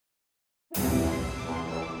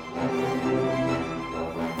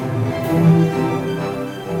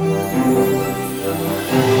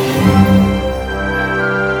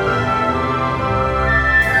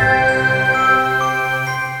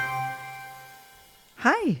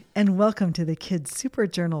Hi, and welcome to the Kids Super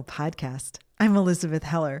Journal podcast. I'm Elizabeth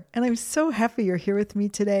Heller, and I'm so happy you're here with me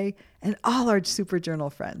today and all our Super Journal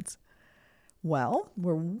friends. Well,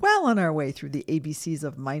 we're well on our way through the ABCs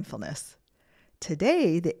of mindfulness.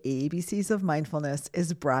 Today, the ABCs of mindfulness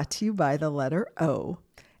is brought to you by the letter O,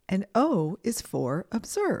 and O is for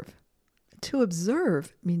observe. To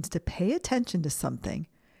observe means to pay attention to something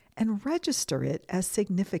and register it as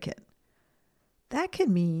significant. That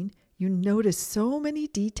can mean you notice so many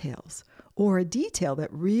details or a detail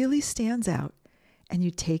that really stands out, and you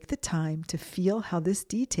take the time to feel how this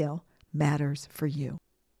detail matters for you.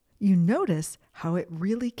 You notice how it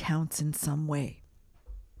really counts in some way.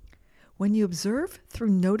 When you observe through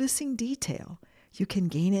noticing detail, you can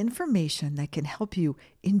gain information that can help you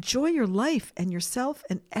enjoy your life and yourself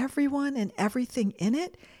and everyone and everything in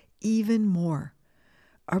it even more.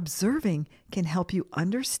 Observing can help you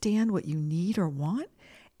understand what you need or want,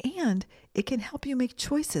 and it can help you make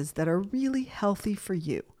choices that are really healthy for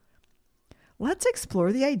you. Let's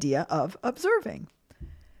explore the idea of observing.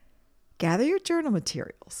 Gather your journal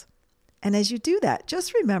materials. And as you do that,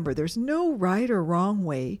 just remember there's no right or wrong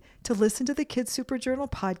way to listen to the Kids Super Journal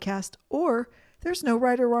podcast, or there's no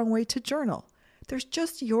right or wrong way to journal. There's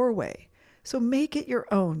just your way. So make it your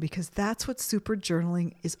own, because that's what super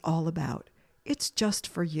journaling is all about. It's just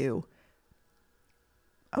for you.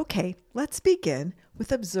 Okay, let's begin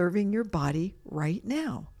with observing your body right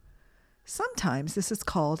now. Sometimes this is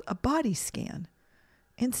called a body scan.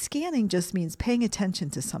 And scanning just means paying attention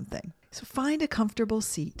to something. So find a comfortable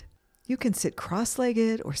seat. You can sit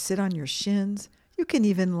cross-legged or sit on your shins. You can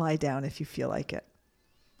even lie down if you feel like it.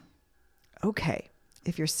 Okay,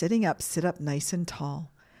 if you're sitting up, sit up nice and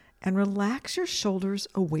tall and relax your shoulders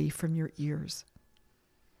away from your ears.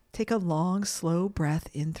 Take a long, slow breath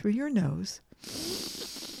in through your nose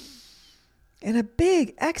and a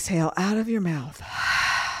big exhale out of your mouth.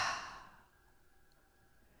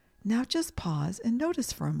 Now just pause and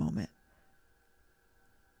notice for a moment.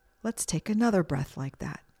 Let's take another breath like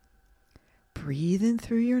that. Breathe in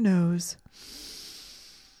through your nose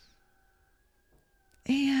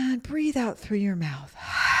and breathe out through your mouth.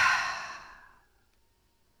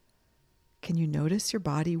 Can you notice your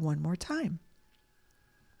body one more time?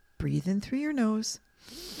 Breathe in through your nose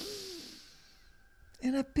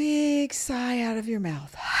and a big sigh out of your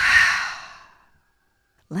mouth.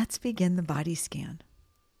 Let's begin the body scan.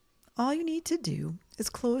 All you need to do is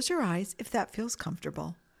close your eyes if that feels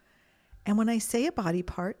comfortable. And when I say a body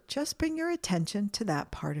part, just bring your attention to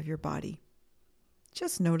that part of your body.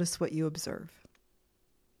 Just notice what you observe.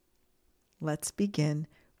 Let's begin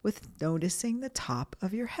with noticing the top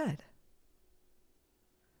of your head.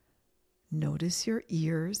 Notice your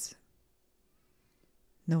ears.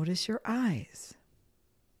 Notice your eyes.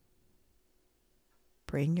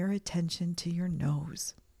 Bring your attention to your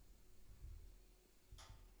nose.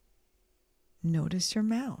 Notice your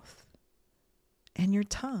mouth and your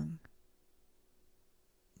tongue.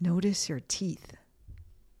 Notice your teeth.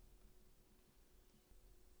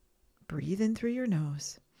 Breathe in through your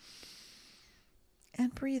nose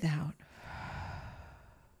and breathe out.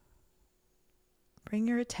 Bring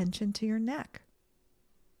your attention to your neck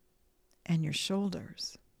and your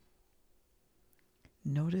shoulders.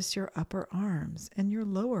 Notice your upper arms and your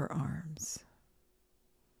lower arms.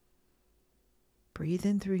 Breathe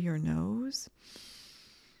in through your nose,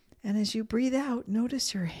 and as you breathe out,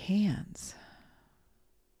 notice your hands.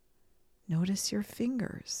 Notice your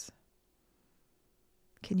fingers.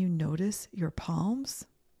 Can you notice your palms?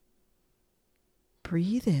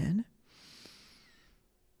 Breathe in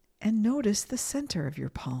and notice the center of your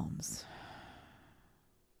palms.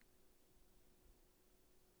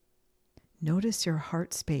 Notice your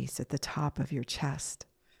heart space at the top of your chest.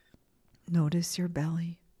 Notice your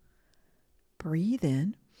belly. Breathe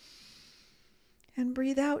in and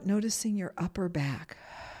breathe out, noticing your upper back.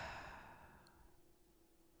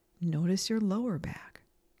 Notice your lower back.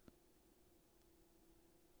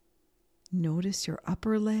 Notice your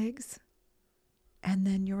upper legs and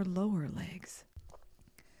then your lower legs.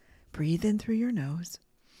 Breathe in through your nose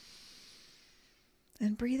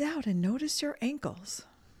and breathe out and notice your ankles.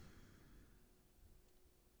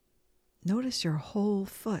 Notice your whole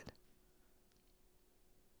foot.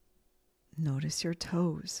 Notice your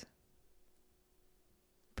toes.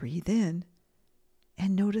 Breathe in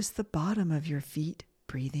and notice the bottom of your feet,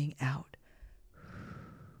 breathing out.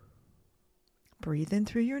 Breathe in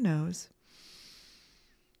through your nose.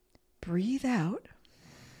 Breathe out.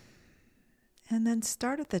 And then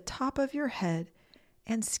start at the top of your head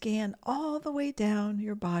and scan all the way down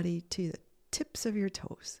your body to the tips of your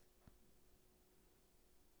toes.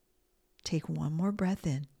 Take one more breath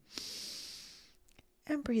in.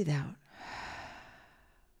 and breathe out.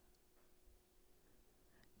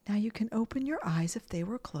 Now you can open your eyes if they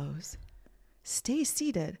were closed. Stay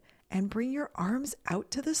seated and bring your arms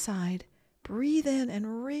out to the side. Breathe in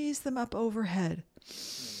and raise them up overhead.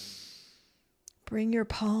 Bring your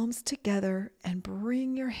palms together and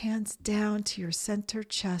bring your hands down to your center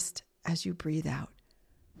chest as you breathe out.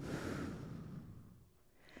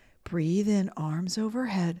 Breathe in, arms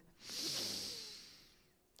overhead.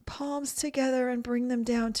 Palms together and bring them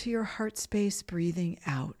down to your heart space, breathing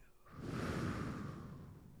out.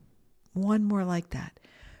 One more like that.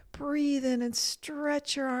 Breathe in and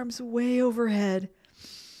stretch your arms way overhead.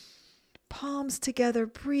 Palms together,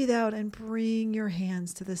 breathe out and bring your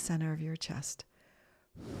hands to the center of your chest.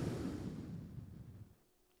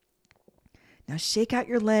 Now shake out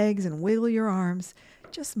your legs and wiggle your arms.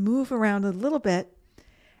 Just move around a little bit.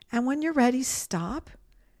 And when you're ready, stop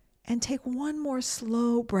and take one more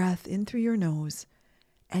slow breath in through your nose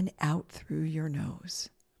and out through your nose.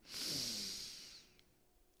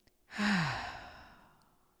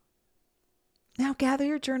 Now gather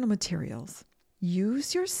your journal materials.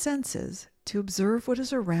 Use your senses to observe what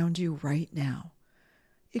is around you right now.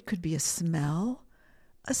 It could be a smell,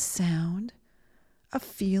 a sound, a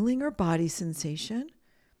feeling or body sensation.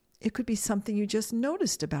 It could be something you just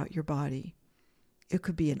noticed about your body. It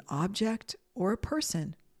could be an object or a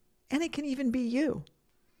person, and it can even be you.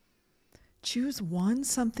 Choose one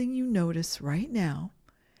something you notice right now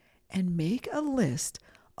and make a list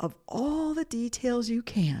of all the details you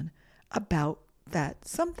can about that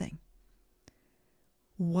something.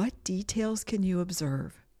 What details can you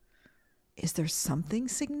observe? Is there something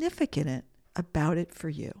significant about it for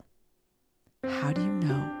you? How do you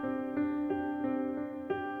know?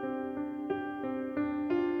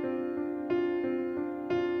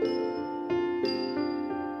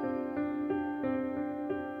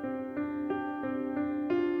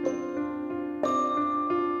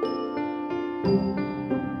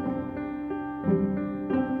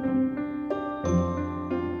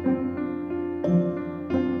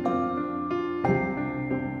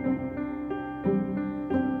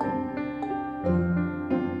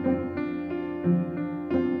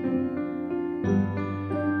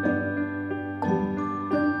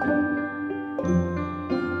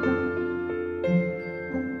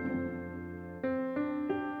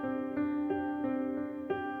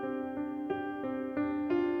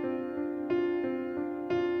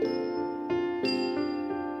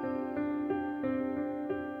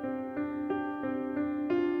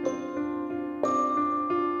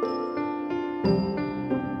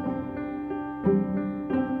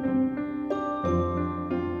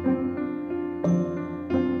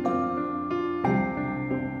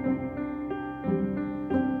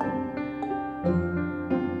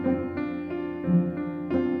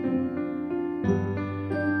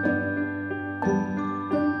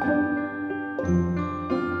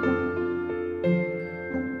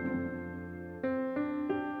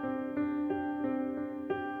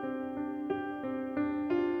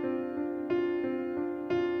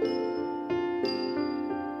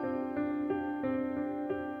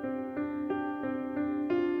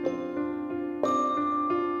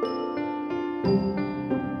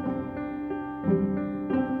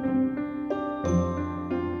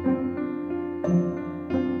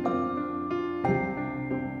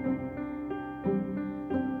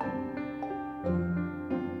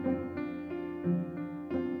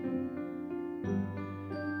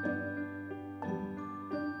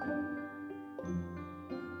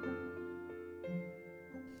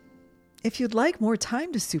 If you'd like more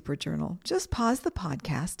time to super journal, just pause the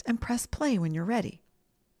podcast and press play when you're ready.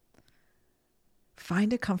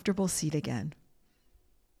 Find a comfortable seat again.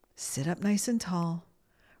 Sit up nice and tall.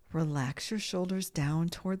 Relax your shoulders down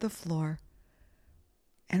toward the floor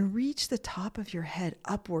and reach the top of your head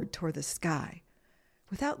upward toward the sky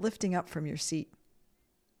without lifting up from your seat.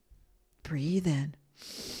 Breathe in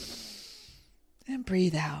and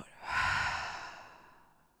breathe out.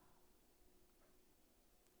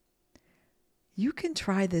 You can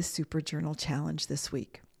try this Super Journal challenge this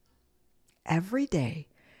week. Every day,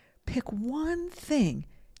 pick one thing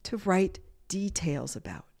to write details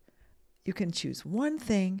about. You can choose one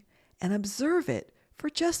thing and observe it for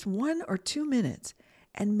just 1 or 2 minutes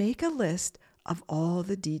and make a list of all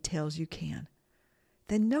the details you can.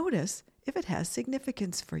 Then notice if it has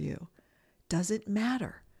significance for you. Does it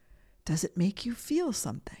matter? Does it make you feel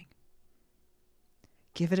something?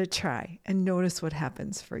 Give it a try and notice what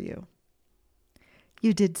happens for you.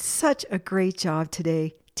 You did such a great job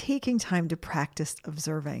today taking time to practice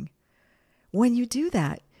observing. When you do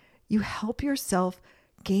that, you help yourself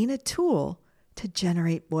gain a tool to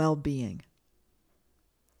generate well-being.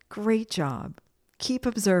 Great job. Keep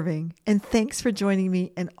observing, and thanks for joining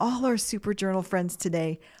me and all our Super Journal friends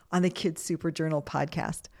today on the Kids Super Journal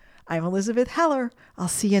podcast. I'm Elizabeth Heller. I'll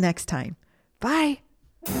see you next time. Bye.